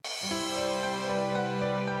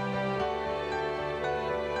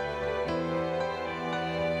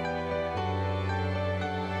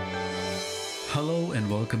Hello and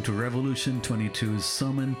welcome to Revolution 22's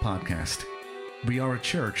Sermon Podcast. We are a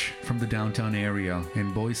church from the downtown area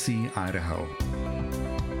in Boise, Idaho.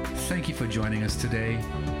 Thank you for joining us today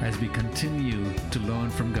as we continue to learn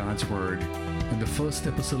from God's Word in the first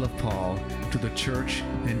epistle of Paul to the church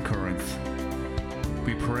in Corinth.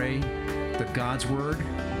 We pray that God's Word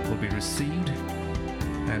will be received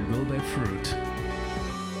and will bear fruit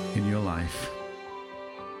in your life.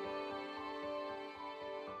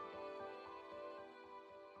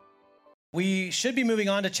 We should be moving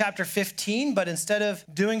on to chapter 15, but instead of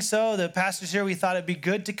doing so, the pastors here, we thought it'd be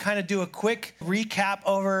good to kind of do a quick recap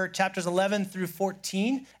over chapters 11 through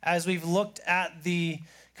 14 as we've looked at the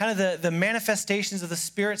manifestations of the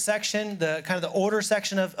Spirit section, the kind of the order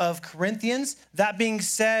section of Corinthians. That being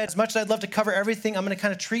said, as much as I'd love to cover everything, I'm going to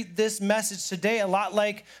kind of treat this message today a lot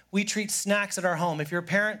like we treat snacks at our home. If you're a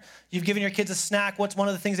parent, you've given your kids a snack, what's one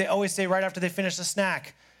of the things they always say right after they finish the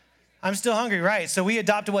snack? I'm still hungry, right? So we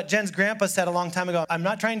adopted what Jen's grandpa said a long time ago. I'm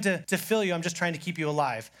not trying to fill you, I'm just trying to keep you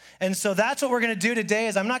alive. And so that's what we're gonna do today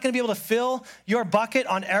is I'm not gonna be able to fill your bucket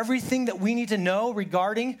on everything that we need to know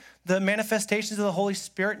regarding the manifestations of the Holy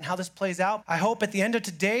Spirit and how this plays out. I hope at the end of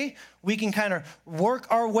today, we can kind of work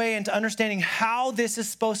our way into understanding how this is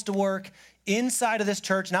supposed to work inside of this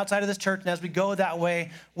church and outside of this church, and as we go that way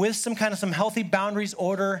with some healthy boundaries,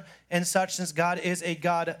 order, and such, since God is a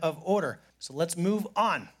God of order. So let's move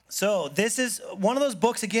on. So this is one of those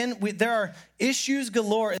books, again, there are issues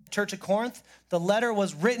galore in the church of Corinth. The letter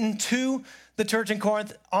was written to the church in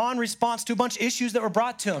Corinth on response to a bunch of issues that were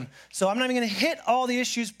brought to him. So I'm not even going to hit all the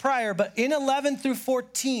issues prior, but in 11 through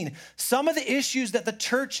 14, some of the issues that the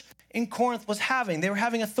church in Corinth was having. They were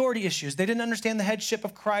having authority issues. They didn't understand the headship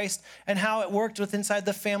of Christ and how it worked with inside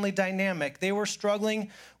the family dynamic. They were struggling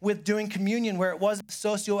with doing communion where it was a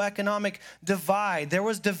socioeconomic divide. There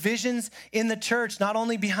was divisions in the church, not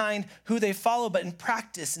only behind who they follow, but in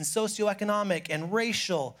practice and socioeconomic and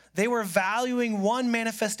racial. They were valuing one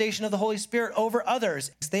manifestation of the Holy Spirit over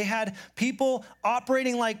others. They had people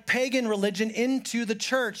operating like pagan religion into the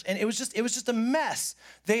church, and it was just a mess.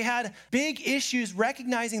 They had big issues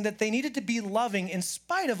recognizing that they needed to be loving in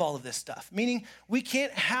spite of all of this stuff, meaning we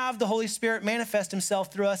can't have the Holy Spirit manifest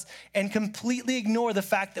himself through us and completely ignore the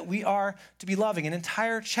fact that we are to be loving. An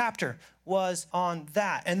entire chapter was on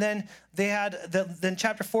that. And then they had, then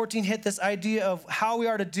chapter 14 hit this idea of how we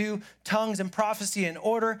are to do tongues and prophecy in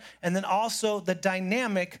order, and then also the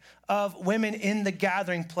dynamic of women in the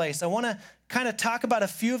gathering place. I want to kind of talk about a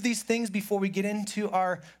few of these things before we get into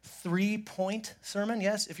our 3-point sermon.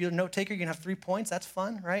 Yes, if you're a note taker, you can have 3 points. That's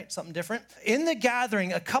fun, right? Something different. In the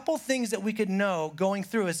gathering, a couple things that we could know going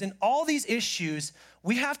through is in all these issues,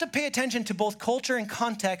 we have to pay attention to both culture and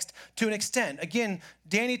context to an extent. Again,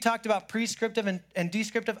 Danny talked about prescriptive and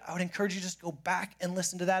descriptive. I would encourage you to just go back and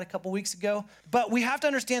listen to that a couple weeks ago. But we have to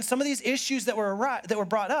understand some of these issues that were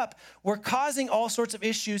brought up were causing all sorts of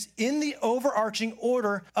issues in the overarching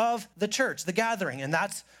order of the church, the gathering. And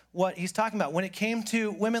that's what he's talking about. When it came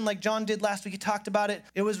to women like John did last week, he talked about it.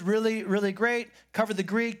 It was really, really great. Covered the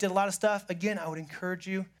Greek, did a lot of stuff. Again, I would encourage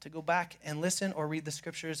you to go back and listen or read the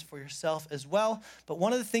scriptures for yourself as well. But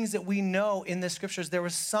one of the things that we know in the scriptures, there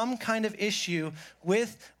was some kind of issue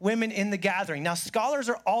with women in the gathering. Now, scholars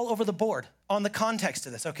are all over the board on the context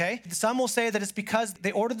of this, okay? Some will say that it's because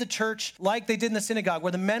they ordered the church like they did in the synagogue,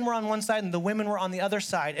 where the men were on one side and the women were on the other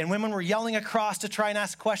side, and women were yelling across to try and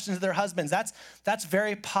ask questions of their husbands. That's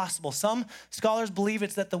very possible. Some scholars believe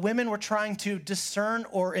it's that the women were trying to discern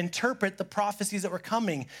or interpret the prophecies that were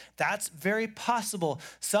coming. That's very possible.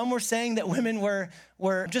 Some were saying that women were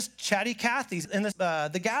just chatty Cathys in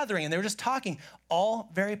the gathering, and they were just talking. All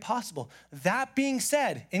very possible. That being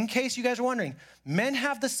said, in case you guys are wondering, men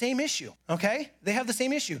have the same issue, okay? They have the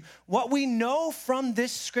same issue. What we know from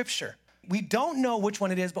this scripture, we don't know which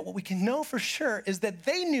one it is, but what we can know for sure is that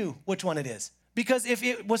they knew which one it is. Because if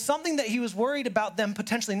it was something that he was worried about them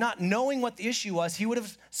potentially not knowing what the issue was, he would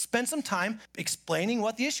have spent some time explaining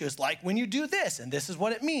what the issue is. Like when you do this, and this is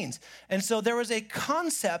what it means. And so there was a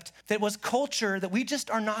concept that was culture that we just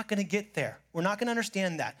are not going to get there. We're not going to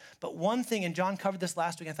understand that. But one thing, and John covered this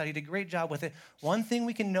last week, I thought he did a great job with it. One thing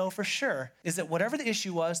we can know for sure is that whatever the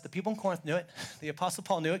issue was, the people in Corinth knew it. The Apostle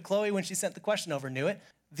Paul knew it. Chloe, when she sent the question over, knew it.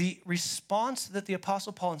 The response that the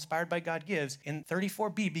Apostle Paul, inspired by God, gives in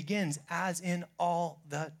 34b begins as in all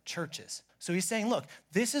the churches. So he's saying, look,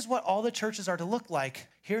 this is what all the churches are to look like.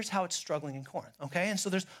 Here's how it's struggling in Corinth, okay? And so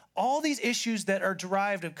there's all these issues that are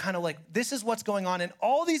derived of kind of like, this is what's going on. And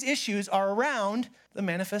all these issues are around the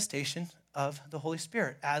manifestation of the Holy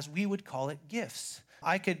Spirit, as we would call it gifts.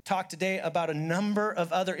 I could talk today about a number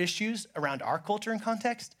of other issues around our culture and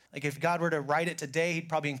context. Like if God were to write it today, he'd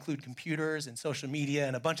probably include computers and social media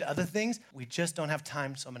and a bunch of other things. We just don't have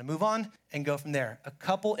time, so I'm going to move on and go from there. A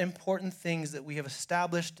couple important things that we have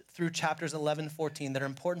established through chapters 11 and 14 that are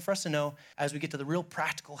important for us to know as we get to the real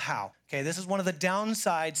practical how. Okay, this is one of the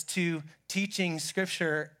downsides to teaching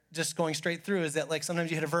scripture just going straight through, is that like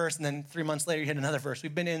sometimes you hit a verse and then 3 months later you hit another verse.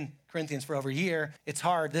 We've been in Corinthians for over a year. It's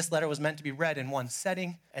hard. This letter was meant to be read in one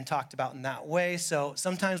setting and talked about in that way. So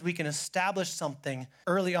sometimes we can establish something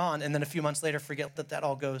early on and then a few months later forget that that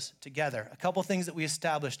all goes together. A couple things that we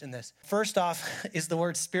established in this. First off is the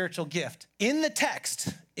word spiritual gift. In the text,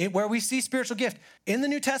 where we see spiritual gift, in the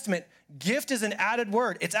New Testament, gift is an added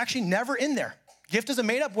word. It's actually never in there. Gift is a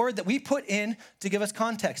made-up word that we put in to give us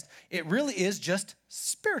context. It really is just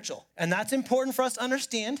spiritual. And that's important for us to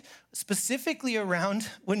understand, specifically around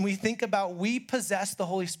when we think about we possess the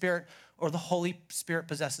Holy Spirit or the Holy Spirit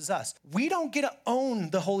possesses us. We don't get to own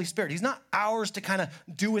the Holy Spirit. He's not ours to kind of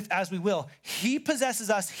do with as we will. He possesses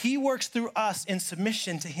us. He works through us in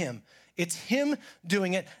submission to him. It's him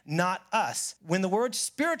doing it, not us. When the word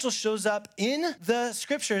spiritual shows up in the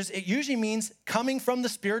scriptures, it usually means coming from the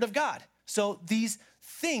Spirit of God. So these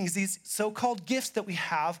things, these so-called gifts that we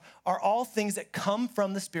have are all things that come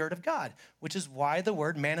from the Spirit of God, which is why the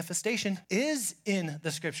word manifestation is in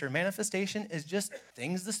the scripture. Manifestation is just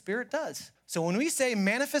things the Spirit does. So when we say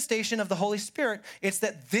manifestation of the Holy Spirit, it's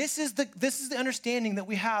that this is the understanding that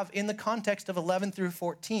we have in the context of 11 through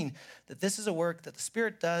 14, that this is a work that the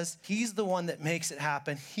Spirit does. He's the one that makes it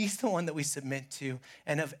happen. He's the one that we submit to.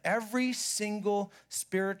 And of every single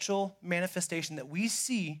spiritual manifestation that we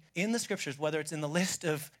see in the scriptures, whether it's in the list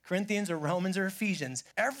of Corinthians or Romans or Ephesians,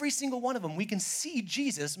 every single one of them, we can see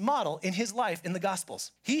Jesus model in his life in the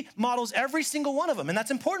Gospels. He models every single one of them. And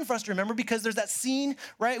that's important for us to remember because there's that scene,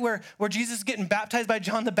 right, where Jesus is getting baptized by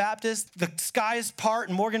John the Baptist. The skies part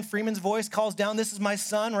and Morgan Freeman's voice calls down, "This is my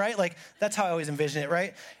son," right? Like that's how I always envision it,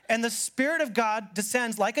 right? And the Spirit of God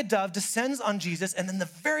descends like a dove, descends on Jesus. And then the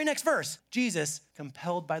very next verse, Jesus,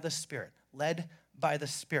 compelled by the Spirit, led by the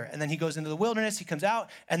Spirit. And then he goes into the wilderness, he comes out,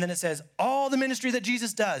 and then it says, all the ministry that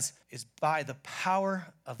Jesus does is by the power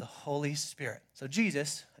of the Holy Spirit. So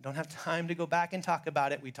Jesus, I don't have time to go back and talk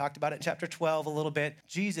about it. We talked about it in chapter 12 a little bit.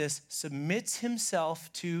 Jesus submits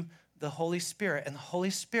himself to the Holy Spirit, and the Holy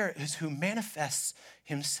Spirit is who manifests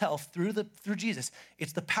himself through Jesus.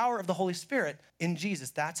 It's the power of the Holy Spirit in Jesus.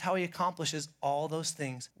 That's how he accomplishes all those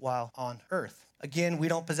things while on earth. Again, we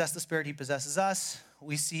don't possess the Spirit, he possesses us.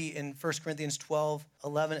 We see in 1 Corinthians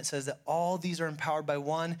 12:11, it says that all these are empowered by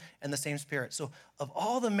one and the same Spirit. So of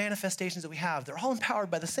all the manifestations that we have, they're all empowered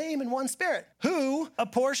by the same and one Spirit, who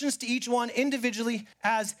apportions to each one individually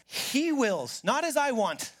as he wills, not as I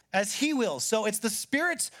want, as he wills. So it's the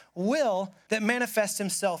Spirit's will that manifests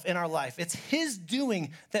himself in our life. It's his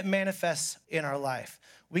doing that manifests in our life.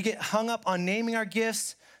 We get hung up on naming our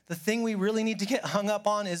gifts. The thing we really need to get hung up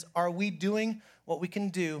on is, are we doing what we can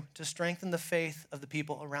do to strengthen the faith of the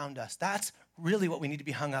people around us? That's really what we need to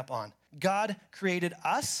be hung up on. God created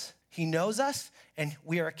us. He knows us, and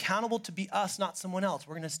we are accountable to be us, not someone else.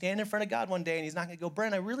 We're going to stand in front of God one day, and he's not going to go,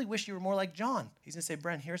 Bren, I really wish you were more like John. He's going to say,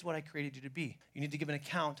 Bren, here's what I created you to be. You need to give an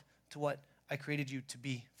account to what I created you to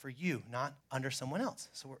be for you, not under someone else.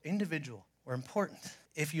 So we're individual. We're important.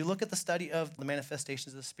 If you look at the study of the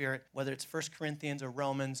manifestations of the Spirit, whether it's 1 Corinthians or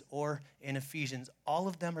Romans or in Ephesians, all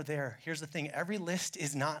of them are there. Here's the thing. Every list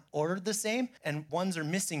is not ordered the same, and ones are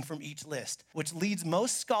missing from each list, which leads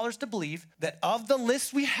most scholars to believe that of the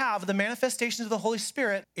list we have, the manifestations of the Holy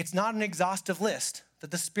Spirit, it's not an exhaustive list, that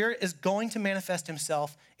the Spirit is going to manifest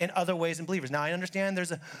himself in other ways in believers. Now, I understand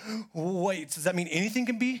wait, does that mean anything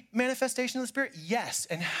can be manifestation of the Spirit? Yes.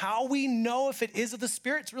 And how we know if it is of the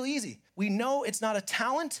Spirit, it's really easy. We know it's not a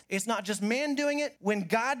talent. It's not just man doing it. When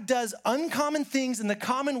God does uncommon things in the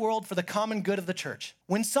common world for the common good of the church.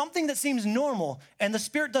 When something that seems normal and the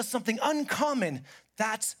Spirit does something uncommon,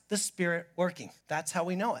 that's the Spirit working. That's how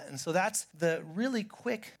we know it. And so that's the really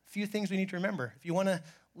quick few things we need to remember. If you want to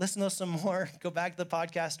listen to some more, go back to the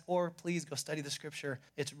podcast, or please go study the scripture.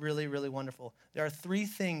 It's really, really wonderful. There are 3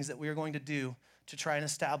 things that we are going to do to try and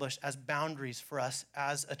establish as boundaries for us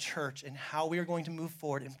as a church and how we are going to move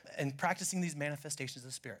forward in practicing these manifestations of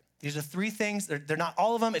the Spirit. These are 3 things. They're not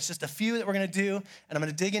all of them. It's just a few that we're going to do, and I'm going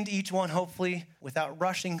to dig into each one, hopefully, without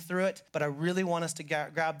rushing through it. But I really want us to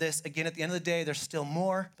grab this. Again, at the end of the day, there's still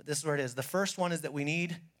more, but this is where it is. The first one is that we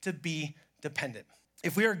need to be dependent.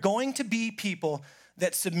 If we are going to be people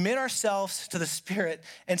that submit ourselves to the Spirit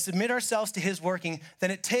and submit ourselves to his working, then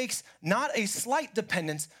it takes not a slight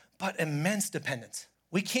dependence, but immense dependence.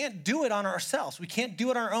 We can't do it on ourselves. We can't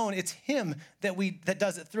do it on our own. It's him that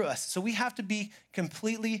does it through us. So we have to be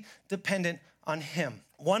completely dependent on him.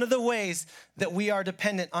 One of the ways that we are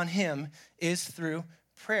dependent on him is through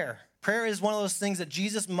prayer. Prayer is one of those things that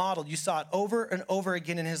Jesus modeled. You saw it over and over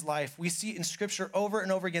again in his life. We see in scripture over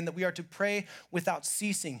and over again that we are to pray without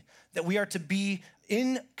ceasing, that we are to be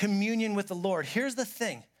in communion with the Lord. Here's the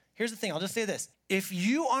thing. I'll just say this. If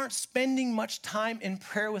you aren't spending much time in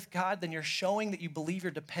prayer with God, then you're showing that you believe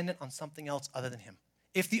you're dependent on something else other than him.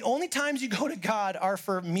 If the only times you go to God are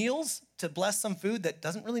for meals, to bless some food that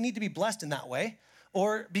doesn't really need to be blessed in that way,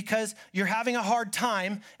 or because you're having a hard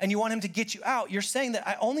time and you want him to get you out, you're saying that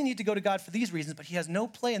I only need to go to God for these reasons, but he has no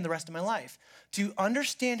play in the rest of my life. To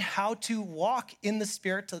understand how to walk in the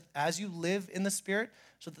Spirit, as you live in the Spirit,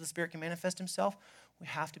 so that the Spirit can manifest himself, we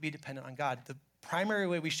have to be dependent on God. The primary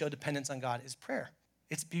way we show dependence on God is prayer.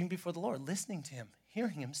 It's being before the Lord, listening to him,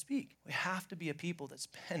 hearing him speak. We have to be a people that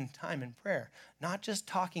spend time in prayer, not just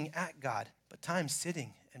talking at God, but time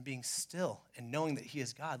sitting and being still and knowing that he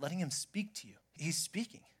is God, letting him speak to you. He's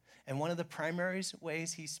speaking. And one of the primary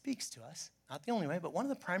ways he speaks to us, not the only way, but one of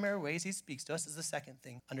the primary ways he speaks to us is the second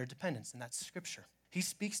thing under dependence, and that's scripture. He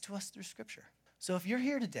speaks to us through scripture. So if you're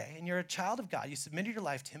here today and you're a child of God, you submitted your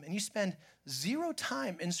life to him, and you spend zero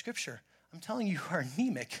time in scripture, I'm telling you, you are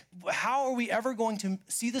anemic. How are we ever going to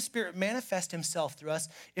see the Spirit manifest himself through us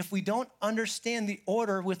if we don't understand the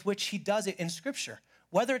order with which he does it in Scripture?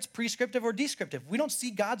 Whether it's prescriptive or descriptive. We don't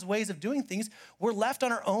see God's ways of doing things. We're left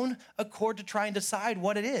on our own accord to try and decide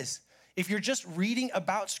what it is. If you're just reading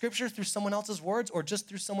about Scripture through someone else's words or just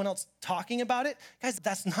through someone else talking about it, guys,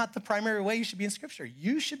 that's not the primary way you should be in Scripture.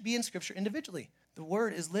 You should be in Scripture individually. The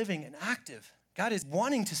Word is living and active. God is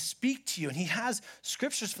wanting to speak to you, and he has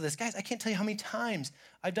scriptures for this. Guys, I can't tell you how many times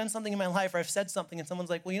I've done something in my life or I've said something, and someone's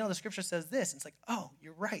like, well, you know, the scripture says this. And it's like, oh,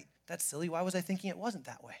 you're right. That's silly. Why was I thinking it wasn't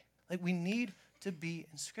that way? Like, we need to be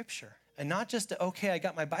in scripture. And not just, okay, I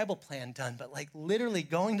got my Bible plan done, but like literally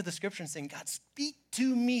going to the scripture and saying, God, speak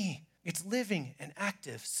to me. It's living and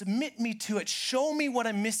active. Submit me to it. Show me what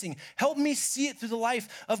I'm missing. Help me see it through the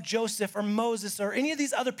life of Joseph or Moses or any of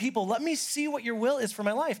these other people. Let me see what your will is for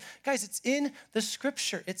my life. Guys, it's in the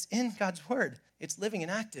scripture. It's in God's word. It's living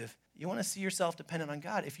and active. You want to see yourself dependent on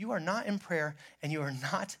God. If you are not in prayer and you are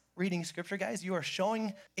not reading scripture, guys, you are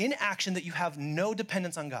showing in action that you have no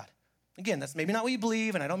dependence on God. Again, that's maybe not what you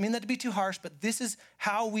believe, and I don't mean that to be too harsh, but this is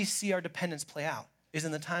how we see our dependence play out, is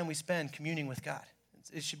in the time we spend communing with God.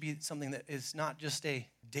 It should be something that is not just a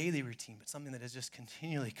daily routine, but something that is just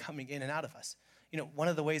continually coming in and out of us. You know, one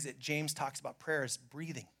of the ways that James talks about prayer is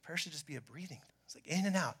breathing. Prayer should just be a breathing. It's like in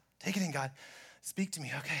and out. Take it in, God. Speak to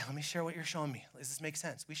me. Okay, let me share what you're showing me. Does this make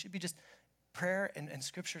sense? We should be just, prayer and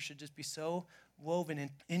scripture should just be so woven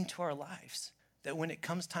into our lives that when it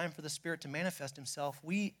comes time for the Spirit to manifest himself,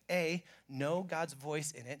 we, A, know God's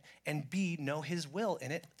voice in it, and B, know his will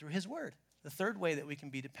in it through his word. The third way that we can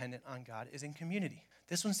be dependent on God is in community.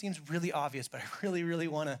 This one seems really obvious, but I really, really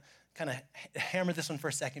want to kind of hammer this one for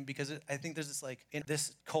a second because I think there's this like, in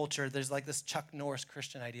this culture, there's like this Chuck Norris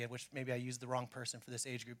Christian idea, which maybe I used the wrong person for this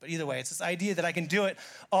age group. But either way, it's this idea that I can do it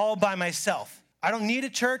all by myself. I don't need a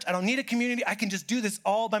church. I don't need a community. I can just do this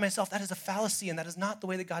all by myself. That is a fallacy, and that is not the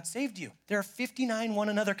way that God saved you. There are 59 one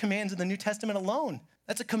another commands in the New Testament alone.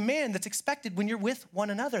 That's a command that's expected when you're with one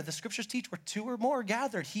another. The scriptures teach where two or more are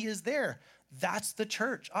gathered, he is there. That's the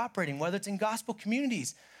church operating, whether it's in gospel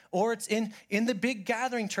communities or it's in the big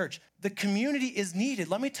gathering church. The community is needed.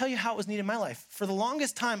 Let me tell you how it was needed in my life. For the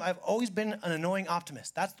longest time, I've always been an annoying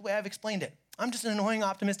optimist. That's the way I've explained it. I'm just an annoying,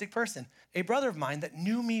 optimistic person. A brother of mine that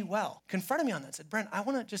knew me well confronted me on that and said, Bren, I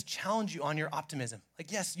want to just challenge you on your optimism.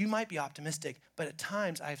 Like, yes, you might be optimistic, but at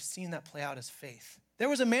times I've seen that play out as faith. There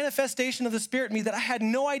was a manifestation of the Spirit in me that I had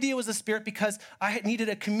no idea was the Spirit because I had needed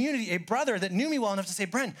a community, a brother that knew me well enough to say,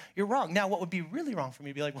 Bren, you're wrong. Now, what would be really wrong for me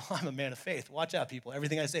to be like, well, I'm a man of faith. Watch out, people.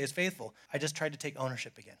 Everything I say is faithful. I just tried to take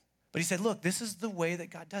ownership again. But he said, look, this is the way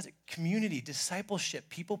that God does it. Community, discipleship,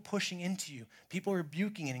 people pushing into you, people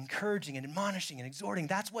rebuking and encouraging and admonishing and exhorting.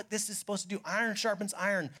 That's what this is supposed to do. Iron sharpens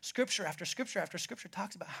iron. Scripture after scripture after scripture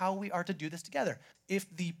talks about how we are to do this together. If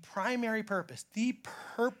the primary purpose, the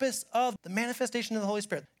purpose of the manifestation of the Holy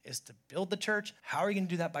Spirit is to build the church, how are you going to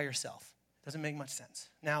do that by yourself? It doesn't make much sense.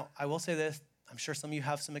 Now, I will say this. I'm sure some of you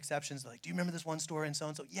have some exceptions. Like, do you remember this one story and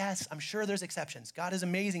so-and-so? Yes, I'm sure there's exceptions. God is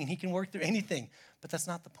amazing and he can work through anything. But that's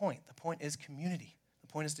not the point. The point is community. The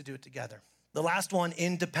point is to do it together. The last one,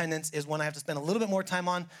 independence, is one I have to spend a little bit more time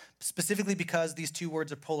on, specifically because these two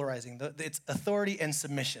words are polarizing. It's authority and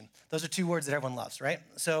submission. Those are two words that everyone loves, right?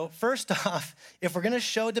 So first off, if we're going to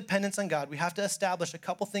show dependence on God, we have to establish a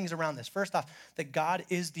couple things around this. First off, that God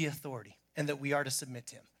is the authority. and that we are to submit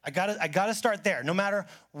to him. I gotta start there. No matter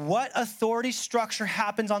what authority structure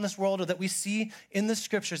happens on this world or that we see in the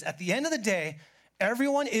scriptures, at the end of the day,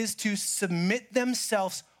 everyone is to submit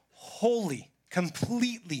themselves wholly,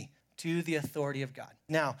 completely to the authority of God.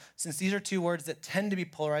 Now, since these are two words that tend to be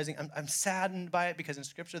polarizing, I'm saddened by it because in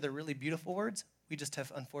scripture, they're really beautiful words. We just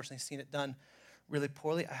have unfortunately seen it done really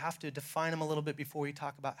poorly. I have to define them a little bit before we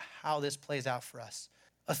talk about how this plays out for us.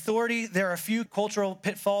 Authority, there are a few cultural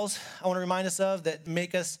pitfalls I want to remind us of that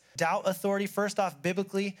make us doubt authority. First off,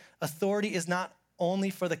 biblically, authority is not only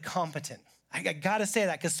for the competent. I got to say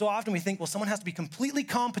that because so often we think, well, someone has to be completely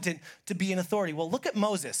competent to be in authority. Well, look at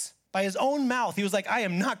Moses. By his own mouth, he was like, I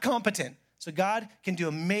am not competent. So God can do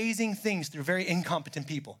amazing things through very incompetent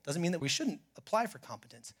people. Doesn't mean that we shouldn't apply for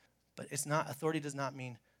competence, but authority does not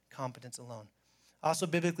mean competence alone. Also,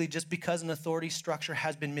 biblically, just because an authority structure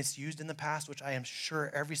has been misused in the past, which I am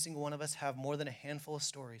sure every single one of us have more than a handful of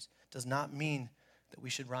stories, does not mean that we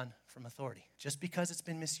should run from authority. Just because it's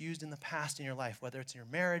been misused in the past in your life, whether it's in your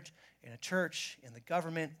marriage, in a church, in the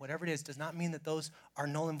government, whatever it is, does not mean that those are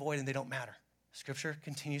null and void and they don't matter. Scripture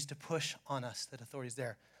continues to push on us that authority is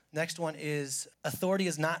there. Next one is authority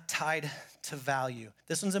is not tied to value.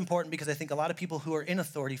 This one's important because I think a lot of people who are in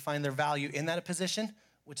authority find their value in that position,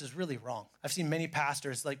 which is really wrong. I've seen many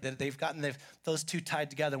pastors like that they've those two tied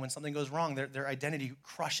together. When something goes wrong, their identity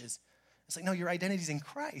crushes. It's like, no, your identity's in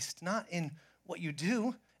Christ, not in what you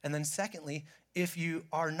do. And then secondly, if you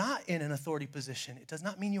are not in an authority position, it does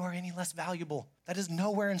not mean you are any less valuable. That is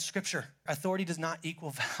nowhere in Scripture. Authority does not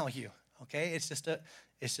equal value, okay? It's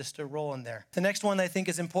just a role in there. The next one that I think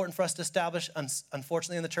is important for us to establish,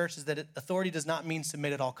 unfortunately in the church, is that authority does not mean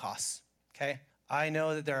submit at all costs, okay? I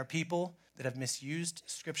know that there are people that have misused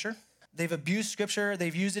Scripture. They've abused Scripture.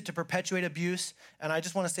 They've used it to perpetuate abuse. And I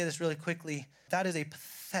just want to say this really quickly. That is a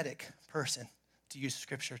pathetic person to use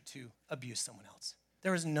Scripture to abuse someone else.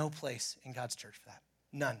 There is no place in God's church for that.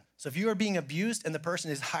 None. So if you are being abused and the person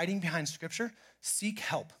is hiding behind Scripture, seek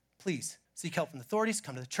help. Please seek help from the authorities.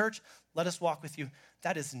 Come to the church. Let us walk with you.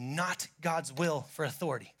 That is not God's will for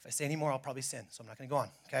authority. If I say any more, I'll probably sin. So I'm not going to go on,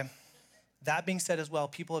 okay? That being said as well,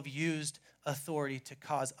 people have used authority to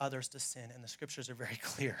cause others to sin, and the scriptures are very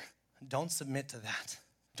clear. Don't submit to that.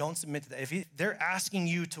 Don't submit to that. If they're asking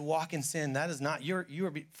you to walk in sin, that is not, you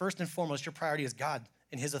are first and foremost, your priority is God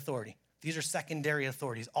and his authority. These are secondary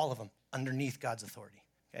authorities, all of them, underneath God's authority.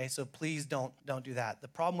 Okay, so please don't do that. The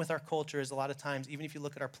problem with our culture is a lot of times, even if you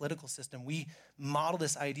look at our political system, we model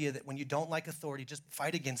this idea that when you don't like authority, just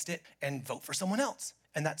fight against it and vote for someone else.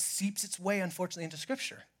 And that seeps its way, unfortunately, into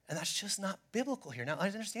Scripture. And that's just not biblical here. Now, I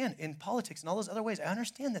understand in politics and all those other ways, I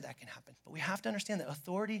understand that can happen. But we have to understand that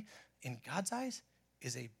authority in God's eyes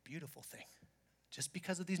is a beautiful thing. Just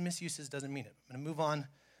because of these misuses doesn't mean it. I'm going to move on.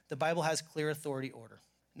 The Bible has clear authority order.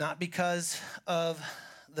 Not because of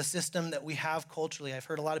the system that we have culturally. I've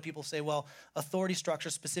heard a lot of people say, well, authority structure,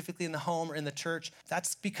 specifically in the home or in the church,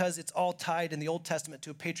 that's because it's all tied in the Old Testament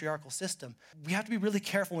to a patriarchal system. We have to be really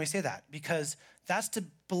careful when we say that, because that's to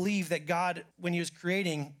believe that God, when he was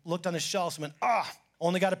creating, looked on the shelves and went,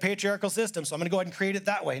 only got a patriarchal system, so I'm going to go ahead and create it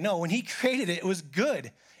that way. No, when he created it, it was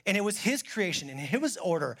good. And it was his creation and his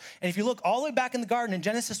order. And if you look all the way back in the garden in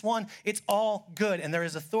Genesis 1, it's all good. And there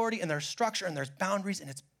is authority and there's structure and there's boundaries and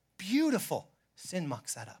it's beautiful. Sin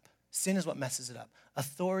mucks that up. Sin is what messes it up.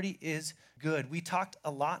 Authority is good. We talked a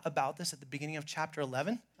lot about this at the beginning of chapter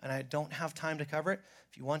 11, and I don't have time to cover it.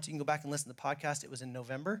 If you want to, you can go back and listen to the podcast. It was in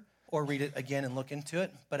November, or read it again and look into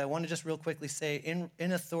it. But I want to just real quickly say,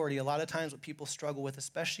 in authority, a lot of times what people struggle with,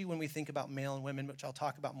 especially when we think about male and women, which I'll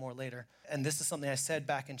talk about more later, and this is something I said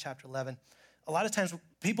back in chapter 11, a lot of times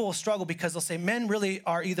people will struggle because they'll say men really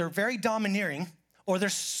are either very domineering or they're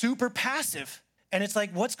super passive. And it's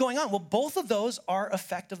like, what's going on? Well, both of those are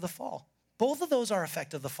effect of the fall. Both of those are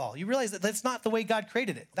effect of the fall. You realize that that's not the way God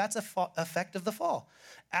created it. That's a effect of the fall.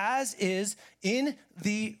 As is in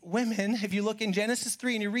the women, if you look in Genesis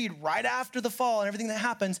 3 and you read right after the fall and everything that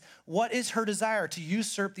happens, what is her desire? To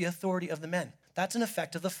usurp the authority of the men. That's an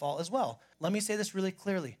effect of the fall as well. Let me say this really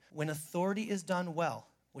clearly. When authority is done well,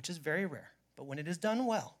 which is very rare, but when it is done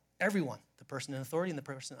well, everyone, the person in authority and the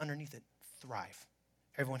person underneath it, thrive.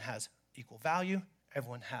 Everyone has equal value,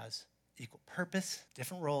 everyone has equal purpose,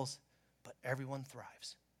 different roles, but everyone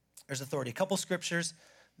thrives. There's authority. A couple scriptures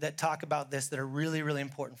that talk about this that are really, really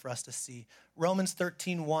important for us to see. Romans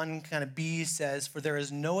 13:1 kind of B says, "For there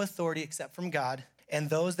is no authority except from God, and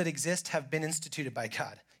those that exist have been instituted by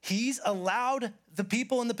God." He's allowed the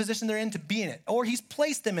people in the position they're in to be in it, or he's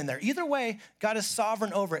placed them in there. Either way, God is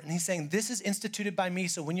sovereign over it, and he's saying, this is instituted by me.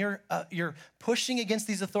 So when you're pushing against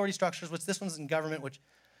these authority structures, which this one's in government, which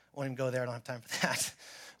I won't even go there, I don't have time for that.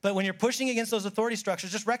 But when you're pushing against those authority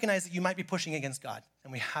structures, just recognize that you might be pushing against God.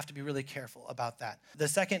 And we have to be really careful about that. The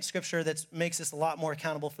second scripture that makes us a lot more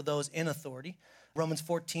accountable for those in authority, Romans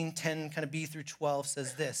 14:10, kind of B through 12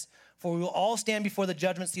 says this, "For we will all stand before the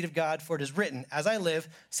judgment seat of God, for it is written, as I live,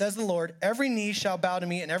 says the Lord, every knee shall bow to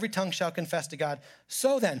me and every tongue shall confess to God.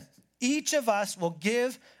 So then, each of us will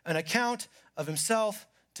give an account of himself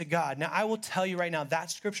to God." Now, I will tell you right now, that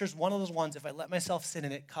scripture is one of those ones, if I let myself sit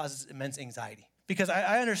in it, causes immense anxiety. Because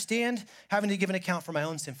I understand having to give an account for my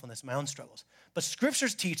own sinfulness, my own struggles. But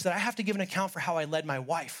scriptures teach that I have to give an account for how I led my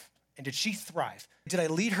wife. And did she thrive? Did I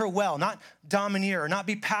lead her well? Not domineer or not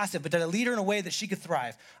be passive, but did I lead her in a way that she could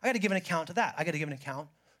thrive? I got to give an account to that. I got to give an account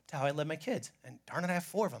to how I led my kids. And darn it, I have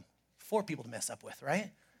 4 of them. 4 people to mess up with,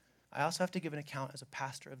 right? I also have to give an account as a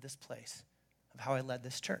pastor of this place of how I led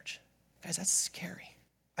this church. Guys, that's scary.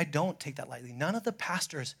 I don't take that lightly. None of the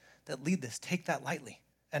pastors that lead this take that lightly.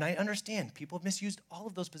 And I understand people have misused all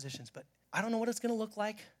of those positions, but I don't know what it's going to look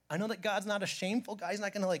like. I know that God's not a shameful God. He's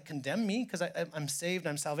not going to condemn me because I'm saved,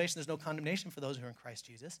 I'm salvation. There's no condemnation for those who are in Christ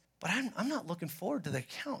Jesus. But I'm not looking forward to the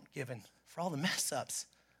account given for all the mess ups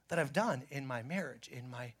that I've done in my marriage, in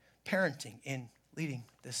my parenting, in leading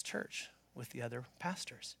this church with the other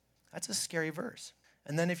pastors. That's a scary verse.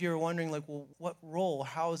 And then if you're wondering, well, what role,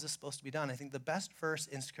 how is this supposed to be done? I think the best verse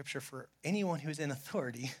in Scripture for anyone who's in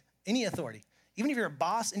authority, any authority, even if you're a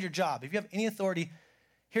boss in your job, if you have any authority,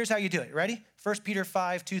 here's how you do it. Ready? 1 Peter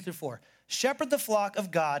 5:2-4. "Shepherd the flock of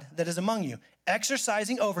God that is among you,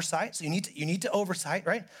 exercising oversight." So you need to oversight,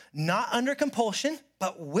 right? "Not under compulsion,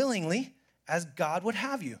 but willingly, as God would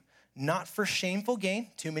have you. Not for shameful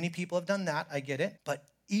gain." Too many people have done that, I get it. "But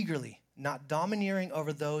eagerly, not domineering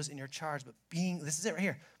over those in your charge, but being," this is it right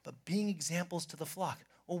here, "but being examples to the flock."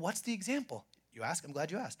 Well, what's the example? You ask, I'm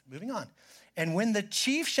glad you asked. Moving on. "And when the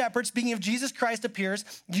chief shepherd, speaking of Jesus Christ, appears,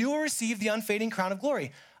 you will receive the unfading crown of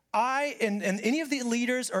glory." I and any of the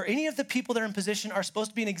leaders or any of the people that are in position are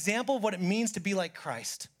supposed to be an example of what it means to be like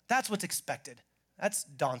Christ. That's what's expected. That's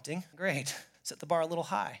daunting. Great. Set the bar a little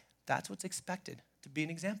high. That's what's expected, to be an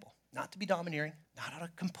example. Not to be domineering, not out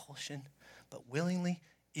of compulsion, but willingly,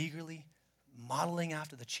 eagerly, modeling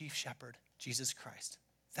after the chief shepherd, Jesus Christ.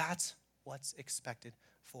 That's what's expected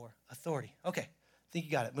for authority. Okay, I think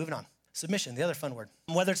you got it. Moving on. Submission, the other fun word.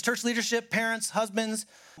 Whether it's church leadership, parents, husbands,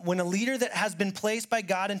 when a leader that has been placed by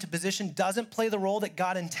God into position doesn't play the role that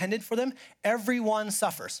God intended for them, everyone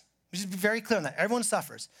suffers. We should be very clear on that. Everyone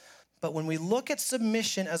suffers. But when we look at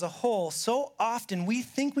submission as a whole, so often we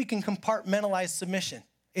think we can compartmentalize submission.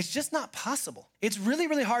 It's just not possible. It's really,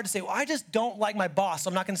 really hard to say, well, I just don't like my boss, so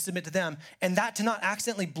I'm not going to submit to them, and that to not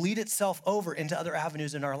accidentally bleed itself over into other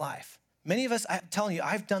avenues in our life. Many of us, I'm telling you,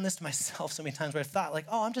 I've done this to myself so many times where I've thought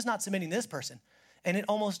I'm just not submitting to this person. And it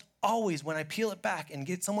almost always, when I peel it back and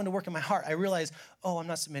get someone to work in my heart, I realize, I'm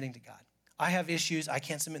not submitting to God. I have issues. I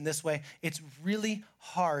can't submit in this way. It's really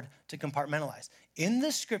hard to compartmentalize. In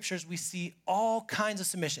the scriptures, we see all kinds of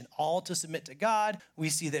submission, all to submit to God. We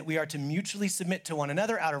see that we are to mutually submit to one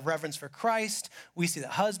another out of reverence for Christ. We see that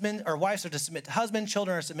husband or wives are to submit to husband,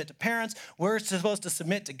 children are to submit to parents. We're supposed to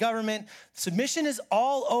submit to government. Submission is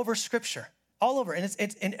all over scripture, all over. And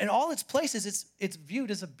it's in all its places, it's viewed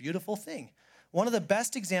as a beautiful thing. One of the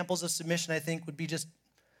best examples of submission, I think, would be just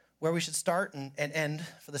where we should start and end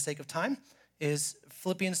for the sake of time is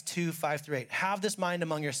Philippians 2:5-8. "Have this mind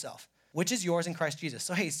among yourself, which is yours in Christ Jesus."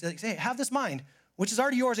 So, hey, have this mind, which is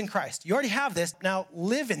already yours in Christ. You already have this. Now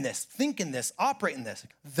live in this, think in this, operate in this.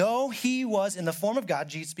 "Though he was in the form of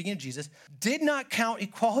God," speaking of Jesus, "did not count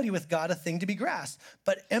equality with God a thing to be grasped,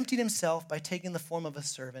 but emptied himself by taking the form of a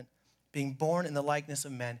servant, being born in the likeness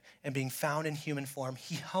of men and being found in human form.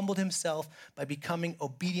 He humbled himself by becoming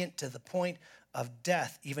obedient to the point of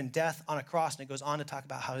death, even death on a cross." And it goes on to talk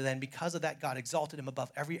about how then because of that, God exalted him above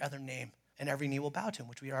every other name and every knee will bow to him,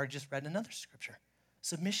 which we already just read in another scripture.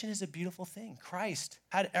 Submission is a beautiful thing. Christ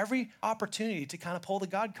had every opportunity to kind of pull the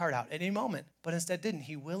God card out at any moment, but instead didn't.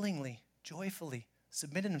 He willingly, joyfully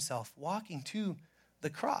submitted himself, walking to the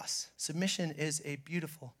cross. Submission is a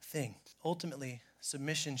beautiful thing. Ultimately,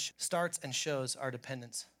 submission starts and shows our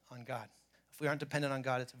dependence on God. If we aren't dependent on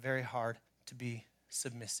God, it's very hard to be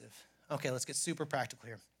submissive. Okay, let's get super practical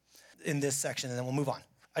here in this section, and then we'll move on.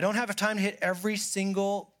 I don't have time to hit every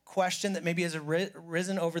single question that maybe has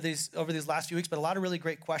arisen over these last few weeks, but a lot of really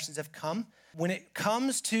great questions have come. When it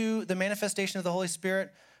comes to the manifestation of the Holy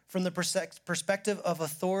Spirit from the perspective of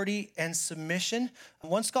authority and submission,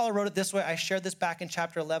 one scholar wrote it this way. I shared this back in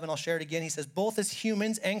chapter 11. I'll share it again. He says, "Both as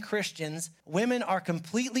humans and Christians, women are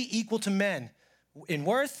completely equal to men in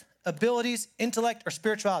worth abilities, intellect, or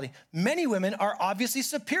spirituality. Many women are obviously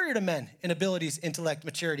superior to men in abilities, intellect,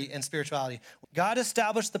 maturity, and spirituality. God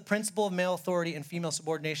established the principle of male authority and female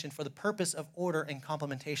subordination for the purpose of order and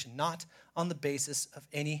complementation, not on the basis of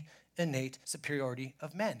any innate superiority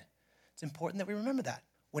of men. It's important that we remember that.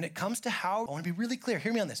 When it comes to how, I want to be really clear,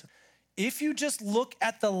 hear me on this. If you just look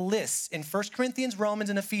at the lists in 1 Corinthians, Romans,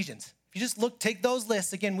 and Ephesians, if you just take those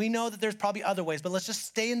lists, again, we know that there's probably other ways, but let's just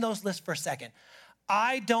stay in those lists for a second.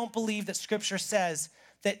 I don't believe that Scripture says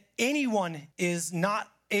that anyone is not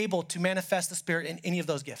able to manifest the Spirit in any of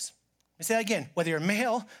those gifts. Let me say that again. Whether you're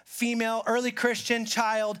male, female, early Christian,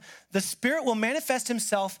 child, the Spirit will manifest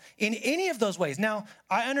himself in any of those ways. Now,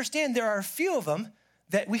 I understand there are a few of them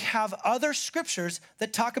that we have other scriptures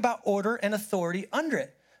that talk about order and authority under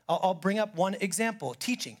it. I'll bring up one example,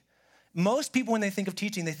 teaching. Most people, when they think of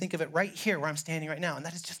teaching, they think of it right here where I'm standing right now, and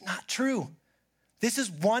that is just not true. This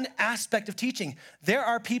is one aspect of teaching. There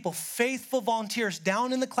are people, faithful volunteers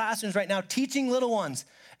down in the classrooms right now teaching little ones,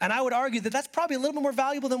 and I would argue that that's probably a little bit more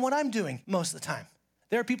valuable than what I'm doing most of the time.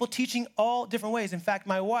 There are people teaching all different ways. In fact,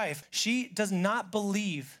 my wife, she does not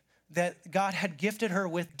believe that God had gifted her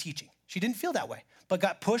with teaching. She didn't feel that way, but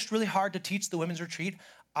got pushed really hard to teach the women's retreat.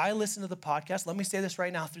 I listened to the podcast. Let me say this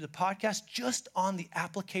right now. Through the podcast, just on the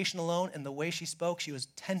application alone and the way she spoke, she was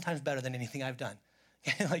 10 times better than anything I've done.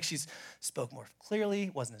 Like she spoke more clearly,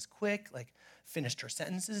 wasn't as quick, like finished her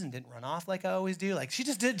sentences and didn't run off like I always do. Like she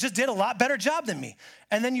just did a lot better job than me.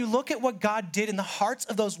 And then you look at what God did in the hearts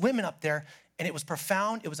of those women up there, and it was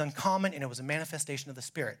profound, it was uncommon, and it was a manifestation of the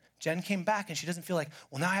Spirit. Jen came back and she doesn't feel like,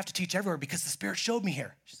 well, now I have to teach everywhere because the Spirit showed me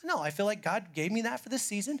here. She said, no, I feel like God gave me that for this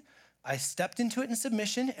season. I stepped into it in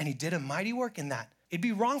submission, and he did a mighty work in that. It'd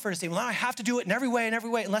be wrong for her to say, well, now I have to do it in every way,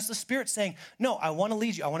 unless the Spirit's saying, no, I want to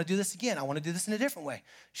lead you. I want to do this again. I want to do this in a different way.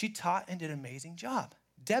 She taught and did an amazing job.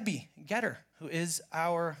 Debbie Getter, who is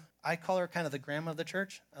I call her kind of the grandma of the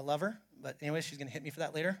church. I love her. But anyway, she's going to hit me for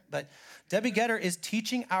that later. But Debbie Getter is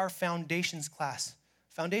teaching our foundations class,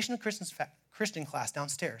 Foundation of Christian class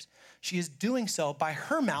downstairs. She is doing so by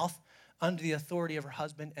her mouth under the authority of her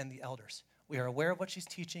husband and the elders. We are aware of what she's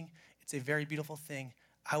teaching. It's a very beautiful thing.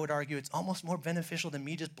 I would argue it's almost more beneficial than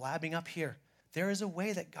me just blabbing up here. There is a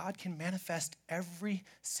way that God can manifest every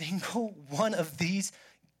single one of these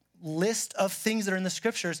list of things that are in the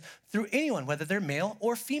scriptures through anyone, whether they're male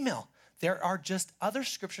or female. There are just other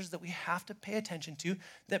scriptures that we have to pay attention to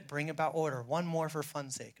that bring about order. One more for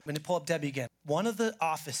fun's sake. I'm going to pull up Debbie again. One of the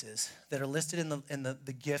offices that are listed in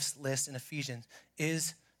the gifts list in Ephesians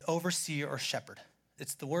is overseer or shepherd.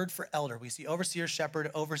 It's the word for elder. We see overseer,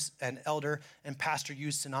 shepherd, and elder and pastor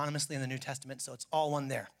used synonymously in the New Testament, so it's all one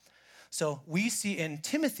there. So we see in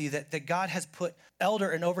Timothy that God has put elder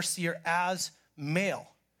and overseer as male.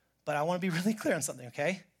 But I want to be really clear on something,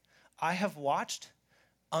 okay? I have watched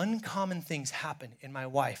uncommon things happen in my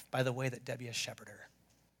wife by the way that Debbie has shepherded her.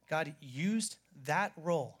 God used that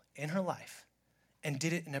role in her life and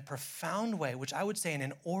did it in a profound way, which I would say in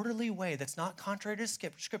an orderly way that's not contrary to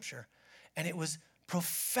scripture. And it was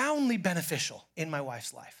profoundly beneficial in my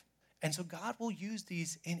wife's life. And so God will use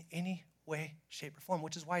these in any way, shape, or form,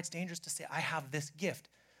 which is why it's dangerous to say, I have this gift.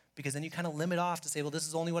 Because then you kind of limit off to say, well, this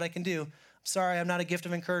is only what I can do. Sorry, I'm not a gift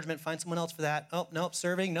of encouragement. Find someone else for that. Oh, nope,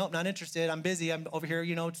 serving. Nope, not interested. I'm busy. I'm over here,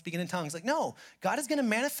 speaking in tongues. Like, no, God is going to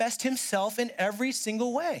manifest himself in every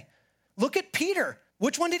single way. Look at Peter.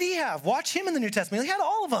 Which one did he have? Watch him in the New Testament. He had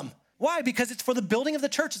all of them. Why? Because it's for the building of the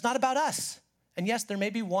church. It's not about us. And yes, there may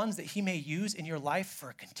be ones that he may use in your life for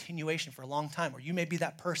a continuation for a long time, or you may be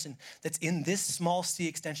that person that's in this small C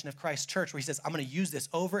extension of Christ's church where he says, I'm going to use this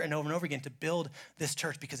over and over and over again to build this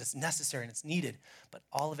church because it's necessary and it's needed. But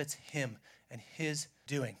all of it's him and his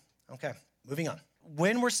doing. Okay, moving on.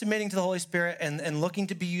 When we're submitting to the Holy Spirit and looking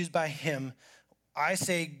to be used by him, I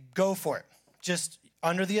say go for it. Just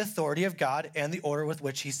under the authority of God and the order with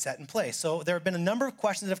which he's set in place. So there have been a number of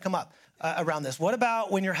questions that have come up around this. What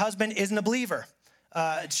about when your husband isn't a believer?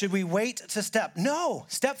 Should we wait to step? No,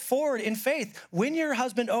 step forward in faith. Win your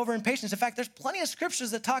husband over in patience. In fact, there's plenty of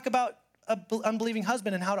scriptures that talk about an unbelieving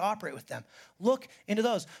husband and how to operate with them. Look into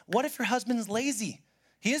those. What if your husband's lazy?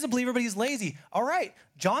 He is a believer, but he's lazy. All right,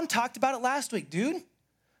 John talked about it last week. Dude,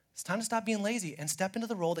 it's time to stop being lazy and step into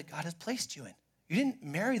the role that God has placed you in. You didn't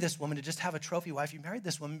marry this woman to just have a trophy wife. You married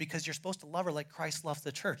this woman because you're supposed to love her like Christ loves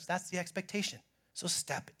the church. That's the expectation. So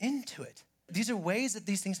step into it. These are ways that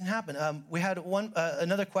these things can happen. We had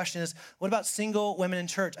another question is, what about single women in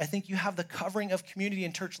church? I think you have the covering of community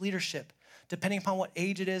and church leadership. Depending upon what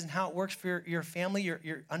age it is and how it works for your family,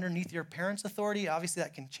 you're underneath your parents' authority. Obviously,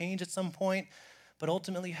 that can change at some point, but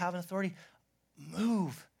ultimately you have an authority.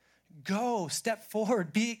 Move, go, step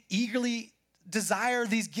forward, be eagerly desire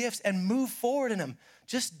these gifts and move forward in them.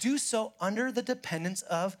 Just do so under the dependence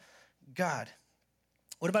of God.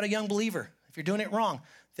 What about a young believer? If you're doing it wrong,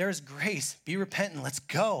 there is grace. Be repentant. Let's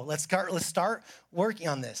go. Let's start working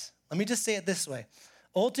on this. Let me just say it this way.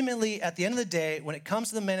 Ultimately, at the end of the day, when it comes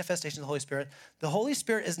to the manifestation of the Holy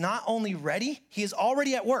Spirit is not only ready, he is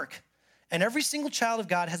already at work. And every single child of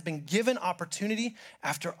God has been given opportunity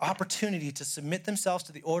after opportunity to submit themselves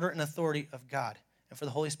to the order and authority of God, and for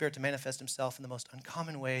the Holy Spirit to manifest himself in the most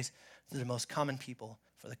uncommon ways to the most common people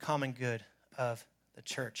for the common good of the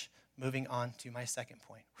church. Moving on to my second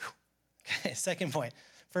point. Okay, second point.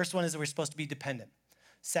 First one is that we're supposed to be dependent.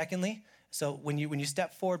 Secondly, so when you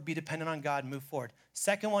step forward, be dependent on God, move forward.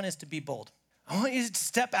 Second one is to be bold. I want you to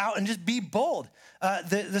step out and just be bold.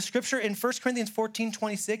 The scripture in 1 Corinthians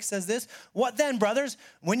 14:26 says this, "What then, brothers?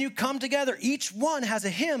 When you come together, each one has a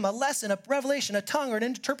hymn, a lesson, a revelation, a tongue, or an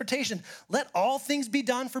interpretation. Let all things be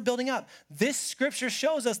done for building up." This scripture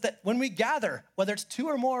shows us that when we gather, whether it's two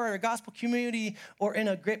or more or a gospel community or in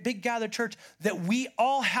a great big gathered church, that we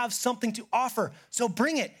all have something to offer. So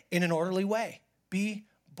bring it in an orderly way. Be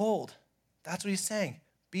bold. That's what he's saying.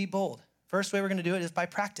 Be bold. First way we're going to do it is by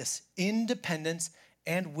practice, independence,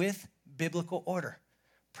 and with biblical order.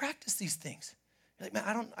 Practice these things. You're like,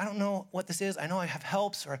 man, I don't know what this is. I know I have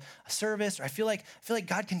helps or a service, or I feel like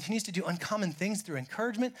God continues to do uncommon things through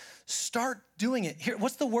encouragement. Start doing it. Here,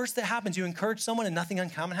 what's the worst that happens? You encourage someone and nothing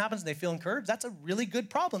uncommon happens and they feel encouraged. That's a really good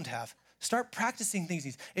problem to have. Start practicing things.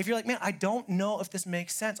 If you're like, man, I don't know if this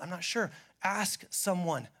makes sense, I'm not sure, ask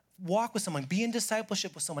someone. Walk with someone, be in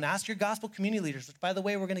discipleship with someone. Ask your gospel community leaders, which, by the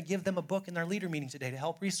way, we're going to give them a book in their leader meeting today to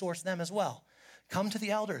help resource them as well. Come to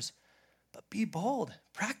the elders, but be bold.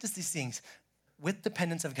 Practice these things with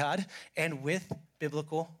dependence of God and with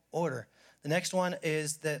biblical order. The next one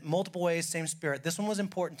is the multiple ways, same Spirit. This one was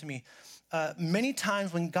important to me. Many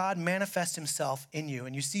times when God manifests himself in you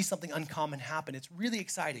and you see something uncommon happen, it's really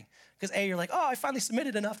exciting. Because you're like, oh, I finally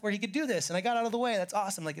submitted enough where he could do this and I got out of the way. That's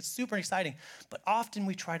awesome. Like, it's super exciting. But often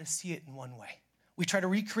we try to see it in one way. We try to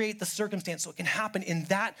recreate the circumstance so it can happen in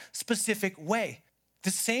that specific way. The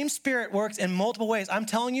same Spirit works in multiple ways. I'm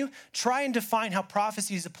telling you, try and define how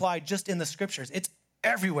prophecy is applied just in the scriptures. It's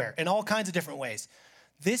everywhere in all kinds of different ways.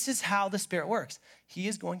 This is how the Spirit works. He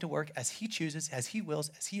is going to work as he chooses, as he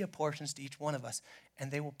wills, as he apportions to each one of us.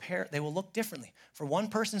 And they will look differently. For one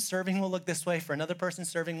person, serving will look this way. For another person,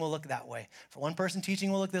 serving will look that way. For one person,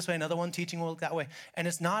 teaching will look this way. Another one, teaching will look that way. And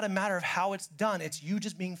it's not a matter of how it's done. It's you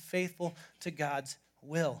just being faithful to God's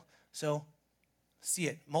will. So see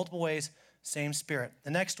it. Multiple ways, same Spirit.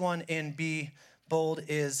 The next one in be bold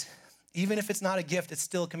is, even if it's not a gift, it's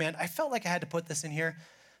still a command. I felt like I had to put this in here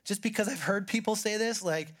just because I've heard people say this.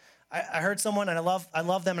 Like, I heard someone, and I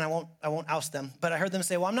love them, and I won't oust them, but I heard them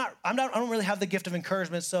say, well, I don't really have the gift of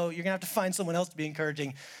encouragement, so you're gonna have to find someone else to be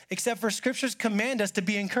encouraging. Except for scriptures command us to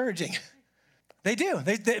be encouraging. They do.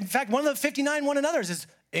 In fact, one of the 59 one another's is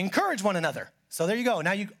encourage one another. So there you go.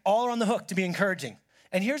 Now you all are on the hook to be encouraging.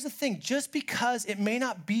 And here's the thing, just because it may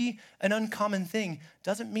not be an uncommon thing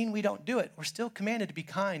doesn't mean we don't do it. We're still commanded to be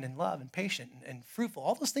kind and love and patient and fruitful.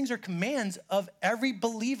 All those things are commands of every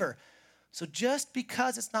believer. So just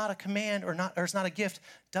because it's not a command or it's not a gift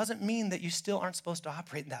doesn't mean that you still aren't supposed to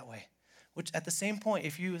operate in that way. Which at the same point,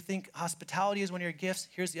 if you think hospitality is one of your gifts,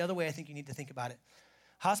 here's the other way I think you need to think about it.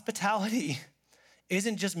 Hospitality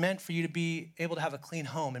isn't just meant for you to be able to have a clean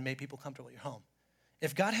home and make people comfortable at your home.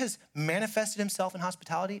 If God has manifested himself in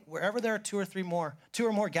hospitality, wherever there are two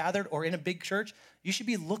or more gathered or in a big church, you should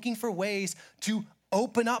be looking for ways to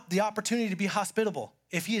open up the opportunity to be hospitable.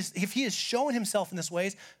 If he is showing himself in this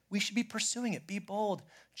ways, we should be pursuing it. Be bold,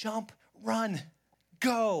 jump, run,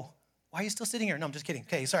 go. Why are you still sitting here? No, I'm just kidding.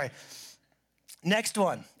 Okay, sorry. Next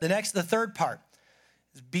one, the third part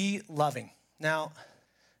is be loving. Now,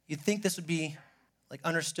 you'd think this would be like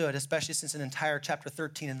understood, especially since an entire chapter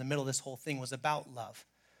 13 in the middle of this whole thing was about love.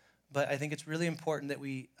 But I think it's really important that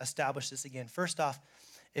we establish this again. First off,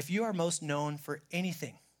 if you are most known for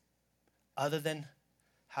anything other than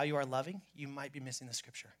how you are loving, you might be missing the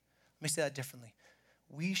scripture. Let me say that differently.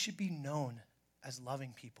 We should be known as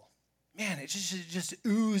loving people. Man, it should just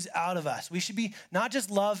ooze out of us. We should be not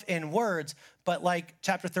just love in words, but like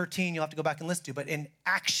chapter 13, you'll have to go back and listen to, but in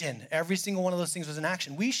action. Every single one of those things was in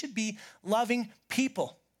action. We should be loving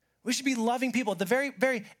people. We should be loving people. At the very,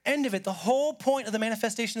 very end of it, the whole point of the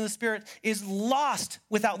manifestation of the Spirit is lost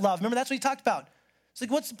without love. Remember, that's what he talked about. It's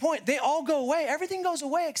like, what's the point? They all go away. Everything goes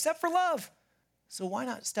away except for love. So why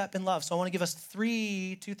not step in love? So I want to give us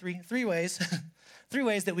three ways, three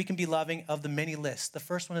ways that we can be loving of the many lists. The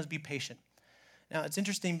first one is be patient. Now, it's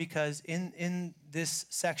interesting because in this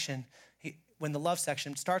section, when the love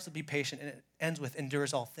section starts with be patient and it ends with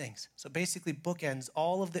endures all things. So basically bookends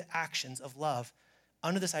all of the actions of love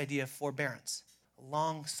under this idea of forbearance,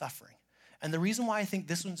 long suffering. And the reason why I think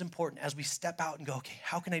this one's important as we step out and go, okay,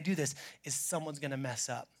 how can I do this, is someone's gonna mess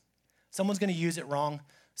up. Someone's gonna use it wrong.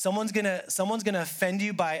 Someone's gonna offend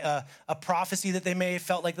you by a prophecy that they may have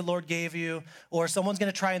felt like the Lord gave you, or someone's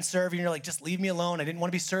gonna try and serve you and you're like, just leave me alone. I didn't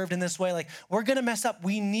wanna be served in this way. Like, we're gonna mess up.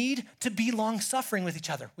 We need to be long-suffering with each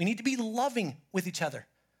other. We need to be loving with each other.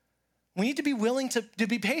 We need to be willing to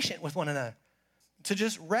be patient with one another, to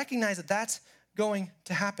just recognize that that's going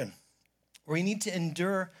to happen. We need to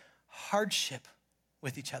endure hardship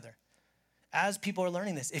with each other. As people are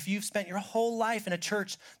learning this, if you've spent your whole life in a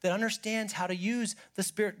church that understands how to use the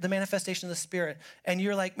Spirit, the manifestation of the Spirit, and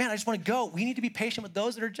you're like, man, I just want to go, we need to be patient with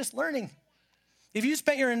those that are just learning. If you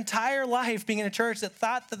spent your entire life being in a church that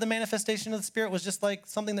thought that the manifestation of the Spirit was just like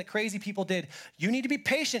something that crazy people did, you need to be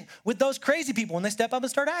patient with those crazy people when they step up and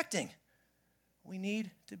start acting. We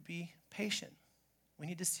need to be patient. We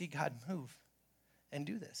need to see God move and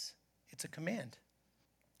do this. It's a command.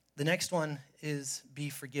 The next one is be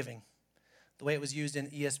forgiving. The way it was used in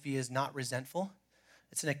ESV is not resentful.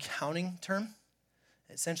 It's an accounting term.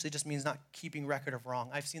 It essentially just means not keeping record of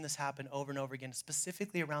wrong. I've seen this happen over and over again,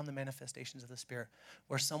 specifically around the manifestations of the Spirit,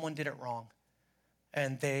 where someone did it wrong.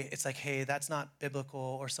 And it's like, hey, that's not biblical.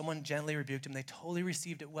 Or someone gently rebuked them. They totally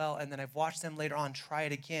received it well. And then I've watched them later on try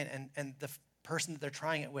it again. And the person that they're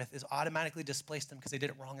trying it with is automatically displaced them because they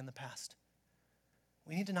did it wrong in the past.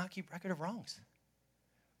 We need to not keep record of wrongs.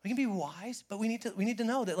 We can be wise, but we need to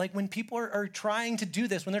know that, like, when people are trying to do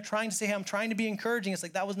this, when they're trying to say, hey, I'm trying to be encouraging, it's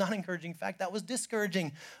like, that was not encouraging. In fact, that was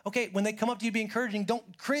discouraging. Okay, when they come up to you to be encouraging,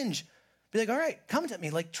 don't cringe. Be like, all right, come to me.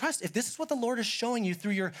 Like, trust. If this is what the Lord is showing you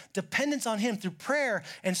through your dependence on him, through prayer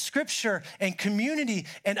and scripture and community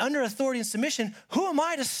and under authority and submission, who am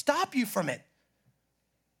I to stop you from it?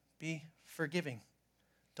 Be forgiving.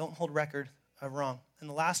 Don't hold record of wrong. And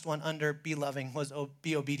the last one under be loving was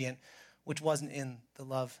be obedient, which wasn't in the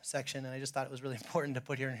love section, and I just thought it was really important to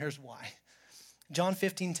put here, and here's why. John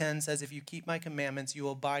 15:10 says, if you keep my commandments, you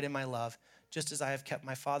will abide in my love, just as I have kept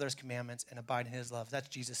my Father's commandments and abide in his love. That's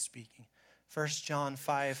Jesus speaking. 1 John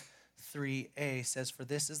 5:3a says, for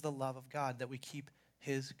this is the love of God, that we keep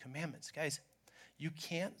his commandments. Guys, you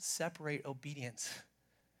can't separate obedience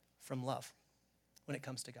from love when it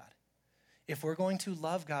comes to God. If we're going to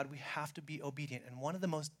love God, we have to be obedient, and one of the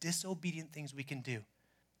most disobedient things we can do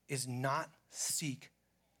is not seek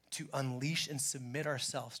to unleash and submit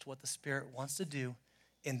ourselves to what the Spirit wants to do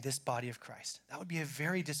in this body of Christ. That would be a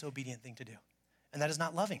very disobedient thing to do. And that is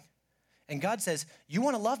not loving. And God says, you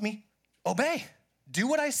want to love me? Obey. Do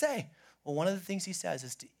what I say. Well, one of the things he says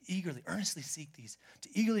is to eagerly, earnestly seek these, to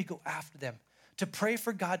eagerly go after them, to pray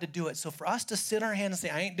for God to do it. So for us to sit on our hand and say,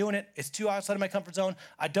 I ain't doing it, it's too outside of my comfort zone,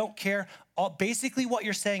 I don't care. Basically what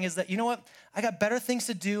you're saying is that, you know what, I got better things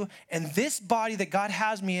to do, and this body that God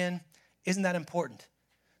has me in isn't that important.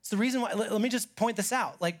 It's the reason why, let me just point this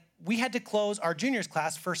out. Like, we had to close our juniors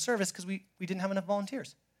class first service because we didn't have enough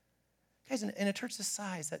volunteers. Guys, in a church this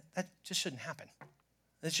size, that just shouldn't happen.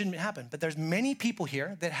 That shouldn't happen. But there's many people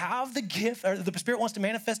here that have the gift, or the Spirit wants to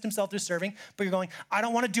manifest himself through serving, but you're going, I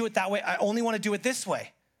don't want to do it that way. I only want to do it this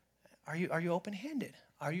way. Are you open-handed?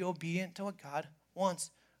 Are you obedient to what God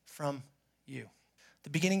wants from you?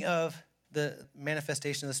 The beginning of the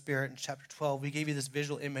manifestation of the Spirit in chapter 12, we gave you this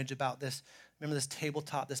visual image about this. Remember this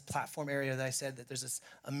tabletop, this platform area that I said that there's this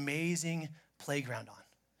amazing playground on.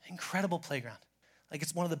 Incredible playground. Like,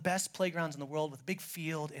 it's one of the best playgrounds in the world with a big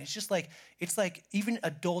field. And it's like even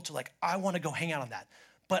adults are like, I want to go hang out on that.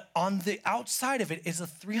 But on the outside of it is a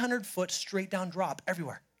 300-foot straight down drop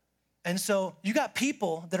everywhere. And so you got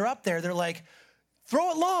people that are up there, they're like,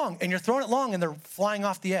 throw it long. And you're throwing it long and they're flying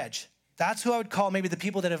off the edge. That's who I would call maybe the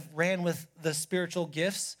people that have ran with the spiritual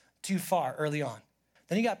gifts too far early on.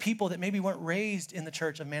 Then you got people that maybe weren't raised in the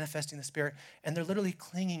church of manifesting the Spirit, and they're literally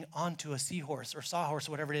clinging onto a seahorse or sawhorse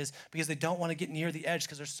or whatever it is because they don't want to get near the edge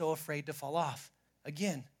because they're so afraid to fall off.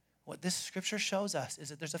 Again, what this scripture shows us is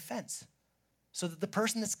that there's a fence so that the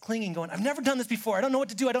person that's clinging going, I've never done this before, I don't know what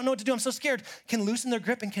to do, I'm so scared, can loosen their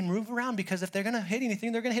grip and can move around, because if they're going to hit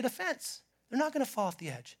anything, they're going to hit a fence. They're not going to fall off the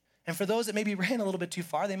edge. And for those that maybe ran a little bit too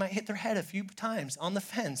far, they might hit their head a few times on the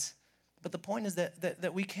fence. But the point is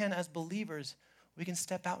that we can, as believers, we can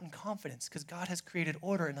step out in confidence because God has created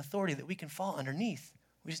order and authority that we can fall underneath.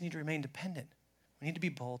 We just need to remain dependent. We need to be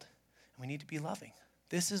bold, and we need to be loving.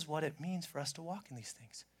 This is what it means for us to walk in these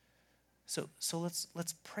things. So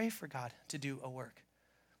let's pray for God to do a work.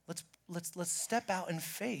 Let's step out in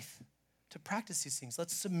faith to practice these things.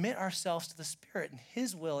 Let's submit ourselves to the Spirit and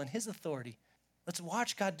his will and his authority. Let's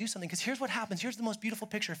watch God do something, because here's what happens. Here's the most beautiful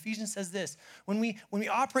picture. Ephesians says this: when we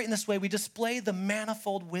operate in this way, we display the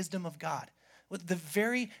manifold wisdom of God, with the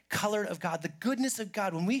very color of God, the goodness of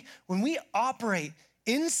God. When we operate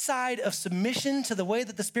inside of submission to the way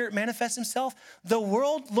that the Spirit manifests himself, the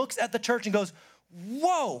world looks at the church and goes,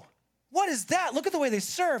 whoa, what is that? Look at the way they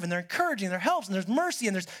serve, and they're encouraging, and there helps, and there's mercy,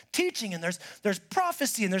 and there's teaching, and there's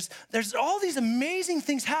prophecy, and there's all these amazing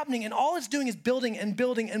things happening, and all it's doing is building and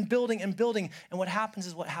building and building and building. And what happens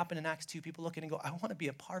is what happened in Acts 2. People look at it and go, I want to be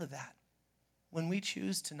a part of that. When we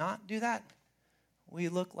choose to not do that, we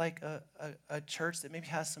look like a church that maybe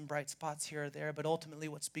has some bright spots here or there, but ultimately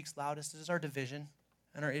what speaks loudest is our division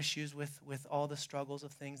and our issues with all the struggles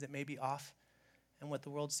of things that may be off. And what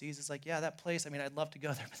the world sees is like, yeah, that place, I mean, I'd love to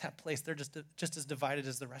go there, but that place, they're just as divided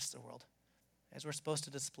as the rest of the world. As we're supposed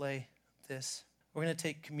to display this, we're going to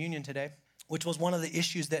take communion today, which was one of the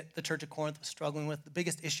issues that the church of Corinth was struggling with. The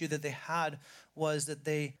biggest issue that they had was that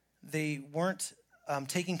they weren't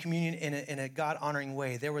taking communion in a God-honoring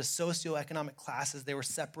way. There was socioeconomic classes. They were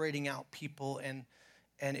separating out people, and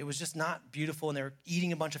it was just not beautiful, and they were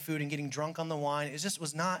eating a bunch of food and getting drunk on the wine. It just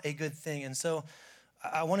was not a good thing. And so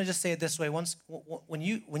I want to just say it this way: when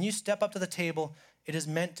you step up to the table, it is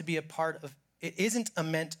meant to be a part of. It isn't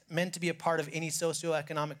meant to be a part of any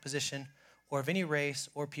socioeconomic position or of any race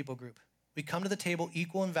or people group. We come to the table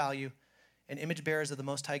equal in value and image bearers of the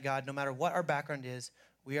Most High God. No matter what our background is,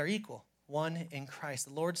 we are equal, one in Christ.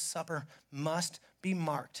 The Lord's Supper must be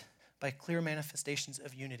marked by clear manifestations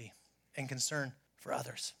of unity and concern for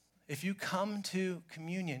others. If you come to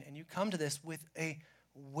communion and you come to this with a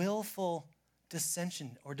willful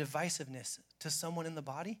dissension or divisiveness to someone in the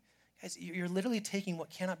body, guys, you're literally taking what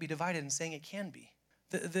cannot be divided and saying it can be.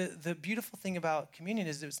 The beautiful thing about communion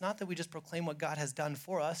is it's not that we just proclaim what God has done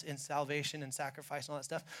for us in salvation and sacrifice and all that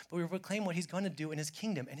stuff, but we proclaim what he's going to do in his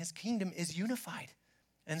kingdom, and his kingdom is unified.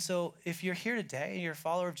 And so if you're here today and you're a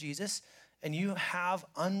follower of Jesus and you have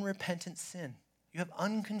unrepentant sin, you have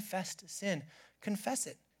unconfessed sin, confess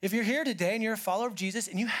it. If you're here today and you're a follower of Jesus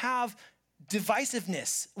and you have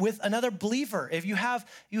divisiveness with another believer, if you have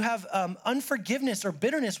unforgiveness or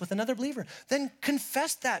bitterness with another believer, then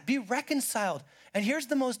confess that, be reconciled. And here's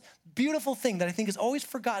the most beautiful thing that I think is always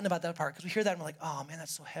forgotten about that part, because we hear that and we're like, oh man,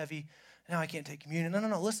 that's so heavy. Now I can't take communion.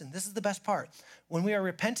 No, listen, this is the best part. When we are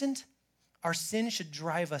repentant, our sin should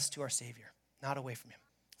drive us to our Savior, not away from him.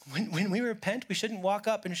 When we repent, we shouldn't walk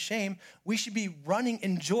up in shame. We should be running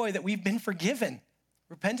in joy that we've been forgiven.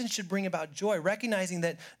 Repentance should bring about joy, recognizing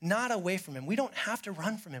that not away from him. We don't have to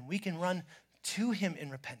run from him. We can run to him in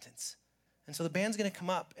repentance. And so the band's going to come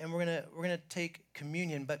up and we're going to take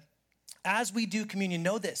communion. But as we do communion,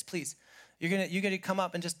 know this, please. You're going to come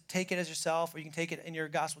up and just take it as yourself, or you can take it in your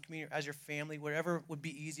gospel communion as your family, whatever would be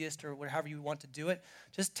easiest, or whatever you want to do it.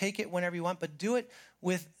 Just take it whenever you want, but do it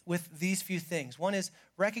with these few things. One is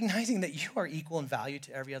recognizing that you are equal in value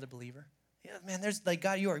to every other believer. Yeah, man, there's like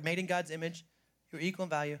God, you are made in God's image. You're equal in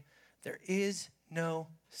value. There is no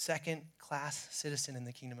second-class citizen in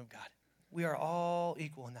the kingdom of God. We are all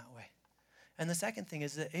equal in that way. And the second thing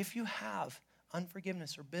is that if you have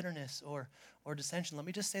unforgiveness or bitterness or dissension, let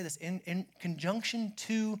me just say this, in conjunction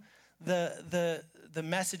to the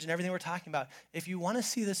message and everything we're talking about, if you want to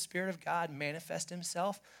see the Spirit of God manifest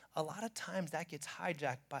himself, a lot of times that gets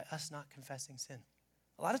hijacked by us not confessing sin.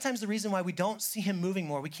 A lot of times the reason why we don't see him moving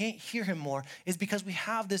more, we can't hear him more, is because we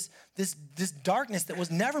have this darkness that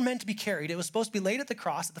was never meant to be carried. It was supposed to be laid at the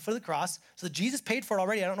foot of the cross, so that Jesus paid for it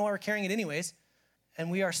already. I don't know why we're carrying it anyways. And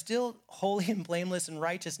we are still holy and blameless and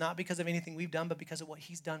righteous, not because of anything we've done, but because of what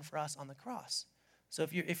he's done for us on the cross. So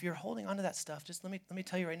if you're holding on to that stuff, just let me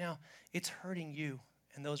tell you right now, it's hurting you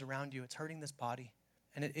and those around you. It's hurting this body.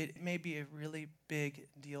 And it may be a really big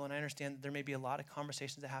deal, and I understand there may be a lot of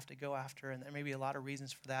conversations that have to go after, and there may be a lot of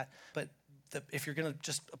reasons for that. But if you're going to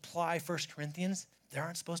just apply 1 Corinthians, there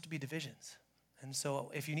aren't supposed to be divisions. And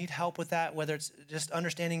so if you need help with that, whether it's just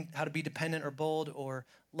understanding how to be dependent or bold or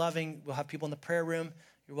loving, we'll have people in the prayer room.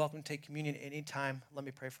 You're welcome to take communion anytime. Let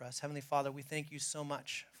me pray for us. Heavenly Father, we thank you so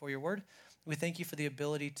much for your word. We thank you for the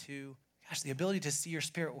ability to see your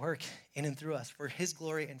Spirit work in and through us for his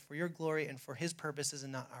glory and for your glory and for his purposes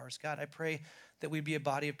and not ours. God, I pray that we'd be a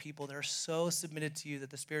body of people that are so submitted to you that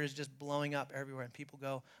the Spirit is just blowing up everywhere and people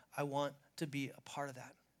go, I want to be a part of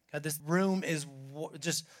that. God, this room is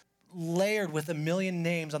just layered with 1 million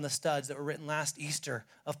names on the studs that were written last Easter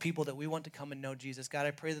of people that we want to come and know Jesus. God,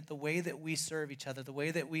 I pray that the way that we serve each other, the way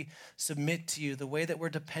that we submit to you, the way that we're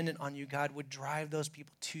dependent on you, God, would drive those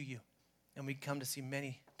people to you. And we come to see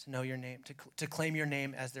many to know your name, to claim your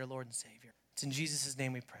name as their Lord and Savior. It's in Jesus'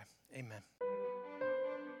 name we pray. Amen.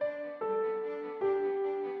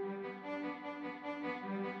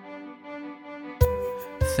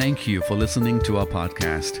 Thank you for listening to our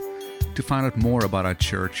podcast. To find out more about our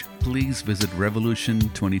church, please visit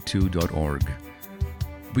revolution22.org.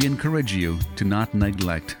 We encourage you to not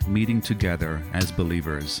neglect meeting together as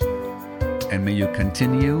believers. And may you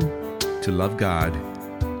continue to love God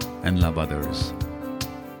and love others.